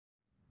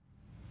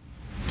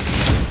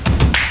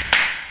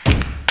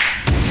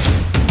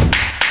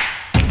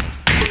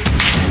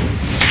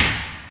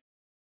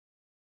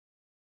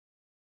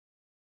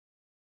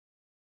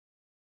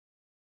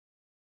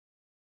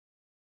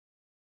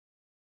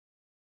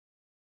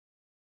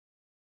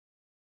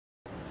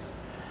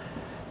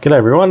G'day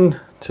everyone.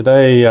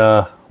 Today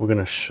we're going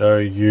to show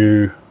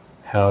you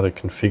how to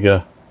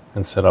configure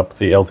and set up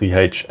the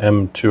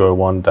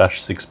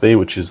LTH-M201-6B,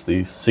 which is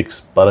the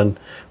 6-button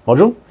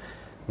module.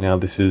 Now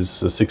this is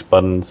 6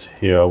 buttons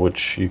here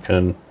which you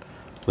can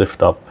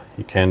lift up.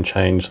 You can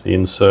change the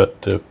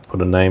insert to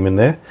put a name in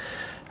there.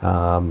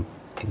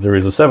 There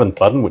is a 7th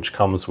button which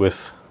comes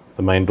with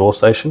the main door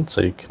station,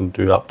 so you can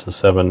do up to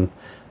 7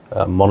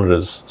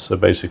 monitors. So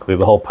basically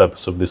the whole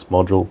purpose of this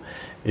module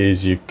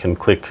is you can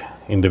click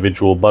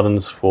individual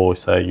buttons for,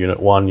 say, unit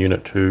 1,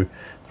 unit 2,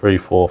 3,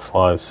 4,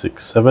 5,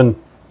 6, 7.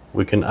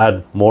 We can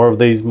add more of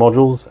these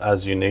modules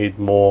as you need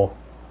more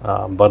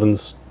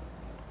buttons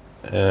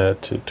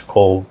to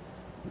call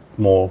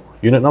more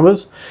unit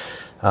numbers.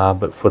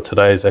 But for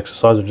today's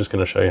exercise, I'm just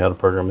going to show you how to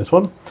program this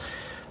one.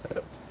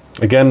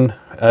 Again,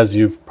 as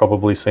you've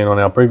probably seen on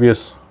our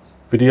previous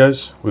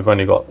videos, we've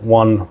only got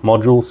one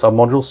module,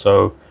 sub-module,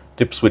 so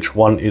dip switch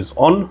 1 is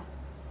on.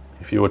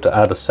 If you were to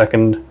add a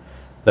second,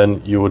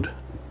 then you would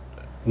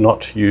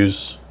not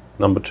use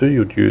number 2, you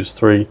would use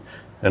 3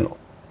 and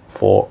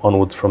 4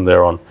 onwards from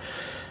there on.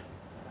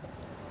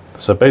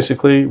 So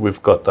basically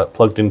we've got that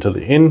plugged into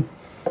the in.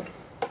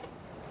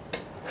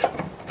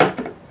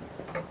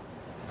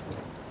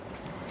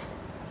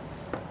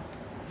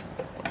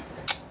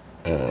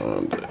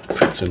 And it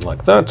fits in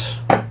like that.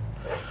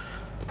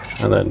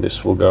 And then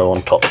this will go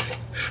on top.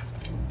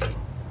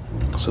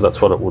 So that's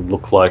what it would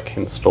look like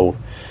installed.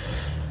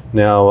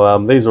 Now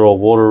these are all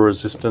water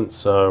resistant,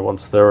 so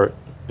once they're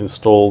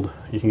installed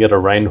you can get a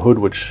rain hood,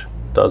 which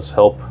does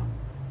help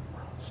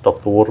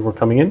stop the water from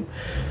coming in.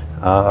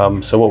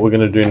 So what we're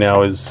going to do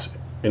now is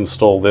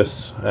install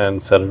this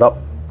and set it up.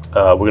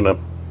 We're going to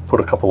put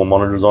a couple of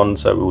monitors on,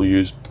 so we'll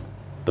use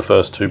the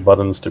first 2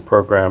 buttons to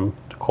program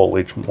to call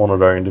each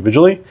monitor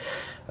individually,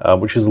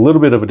 which is a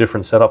little bit of a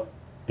different setup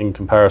in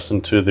comparison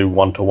to the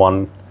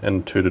 1-to-1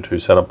 and 2-to-2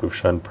 setup we've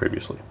shown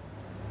previously.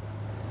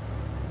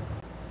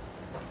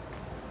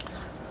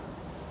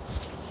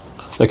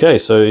 Okay,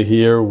 so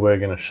here we're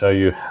going to show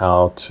you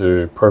how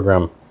to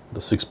program the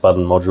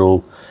 6-button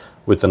module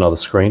with another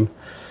screen.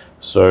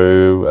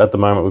 So at the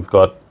moment we've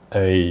got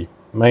a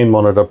main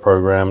monitor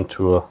programmed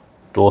to a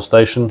door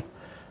station.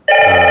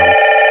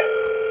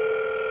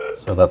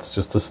 So that's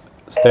just a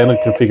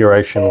standard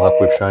configuration like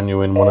we've shown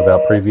you in one of our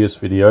previous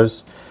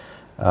videos.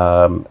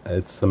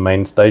 It's the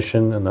main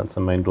station and that's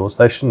the main door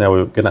station. Now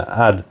we're going to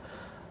add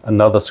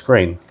another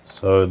screen.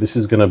 So this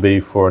is going to be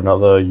for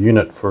another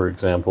unit, for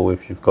example,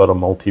 if you've got a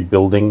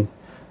multi-building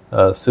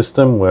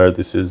system where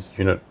this is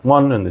unit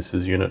 1 and this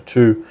is unit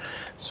 2.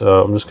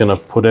 So I'm just going to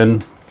put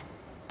in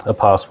a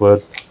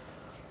password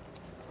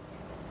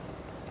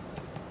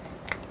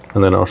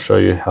and then I'll show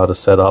you how to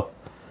set up.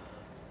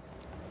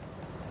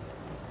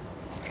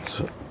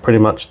 It's pretty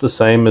much the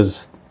same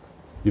as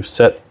you've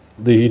set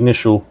the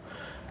initial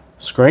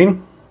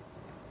screen.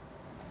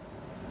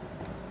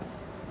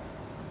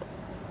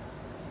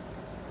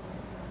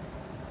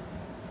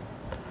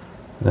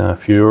 Now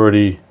if you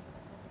already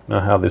know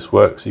how this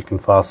works, you can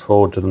fast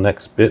forward to the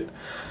next bit.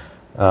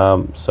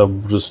 So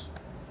we'll just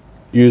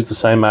use the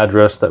same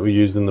address that we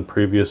used in the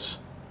previous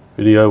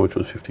video, which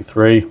was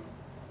 53.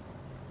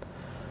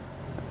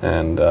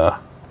 And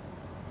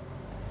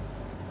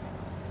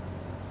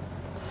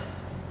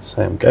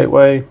same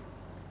gateway.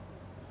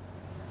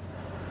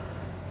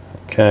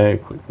 Okay,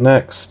 click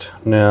next.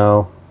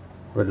 Now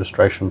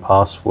registration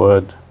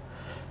password.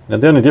 Now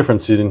the only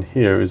difference in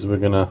here is we're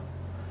going to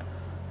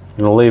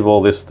leave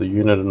all this, the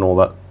unit and all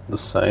that, the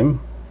same,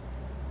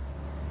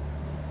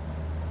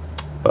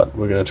 but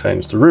we're going to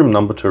change the room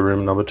number to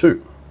room number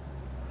 2.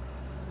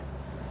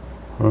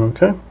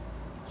 Okay,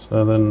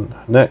 so then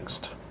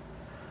next.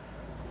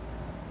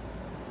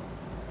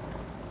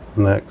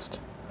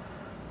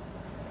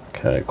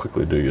 Okay,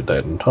 quickly do your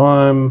date and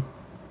time.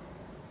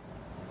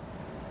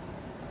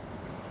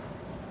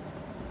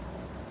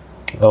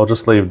 I'll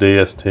just leave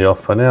DST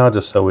off for now,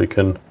 just so we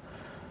can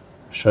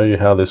show you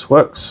how this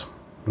works.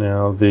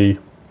 Now the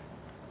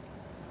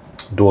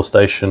door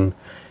station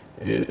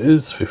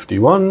is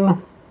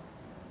 51,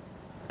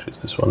 which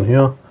is this one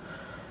here.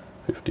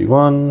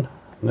 51,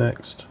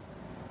 next.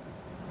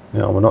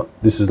 Now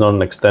this is not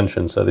an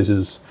extension, so this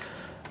is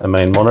a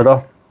main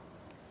monitor.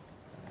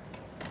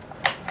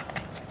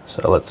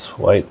 So let's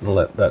wait and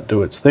let that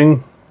do its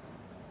thing.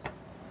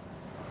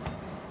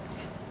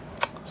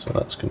 So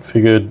that's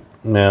configured.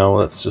 Now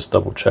let's just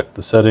double check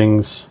the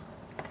settings.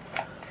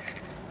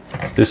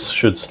 This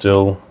should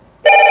still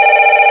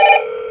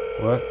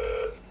work.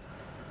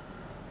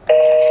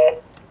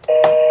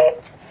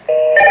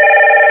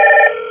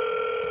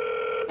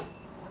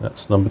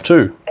 That's number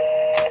 2.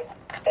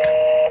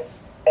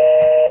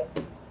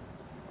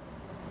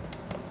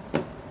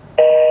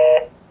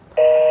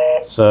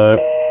 So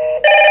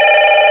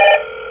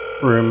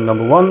room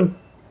number 1,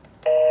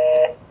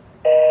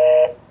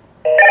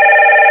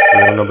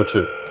 room number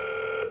 2.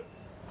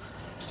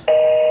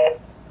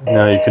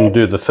 Now you can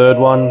do the third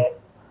one,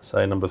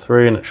 say number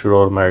 3, and it should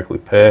automatically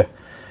pair.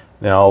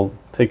 Now I'll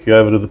take you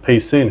over to the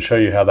PC and show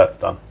you how that's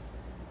done.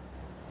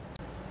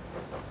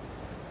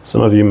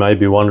 Some of you may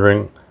be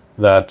wondering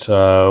that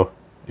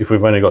if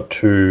we've only got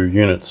 2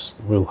 units,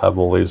 we'll have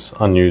all these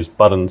unused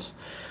buttons.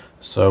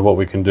 So what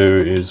we can do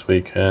is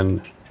we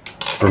can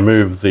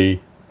remove the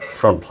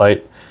front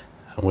plate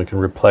and we can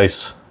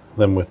replace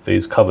them with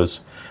these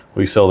covers.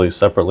 We sell these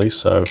separately,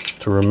 so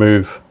to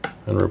remove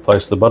and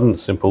replace the button,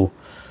 it's simple.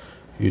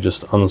 You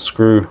just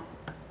unscrew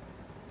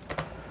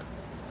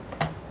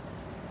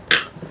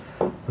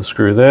the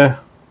screw there.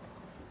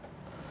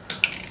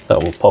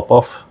 That will pop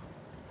off.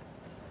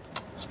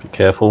 Just be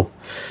careful,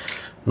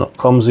 not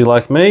clumsy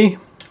like me.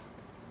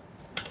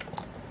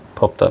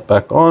 Pop that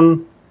back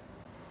on.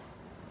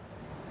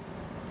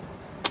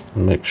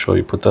 And make sure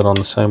you put that on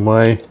the same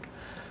way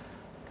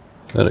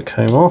that it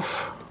came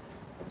off.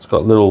 It's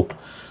got little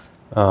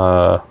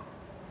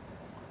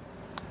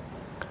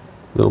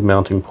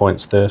mounting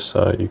points there,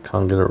 so you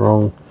can't get it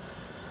wrong.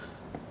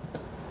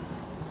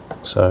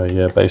 So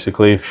yeah,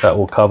 basically that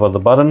will cover the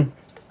button,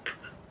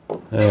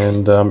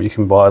 and you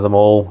can buy them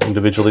all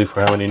individually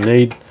for how many you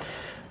need,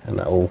 and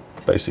that will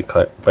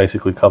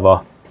basically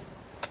cover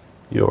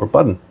your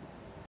button.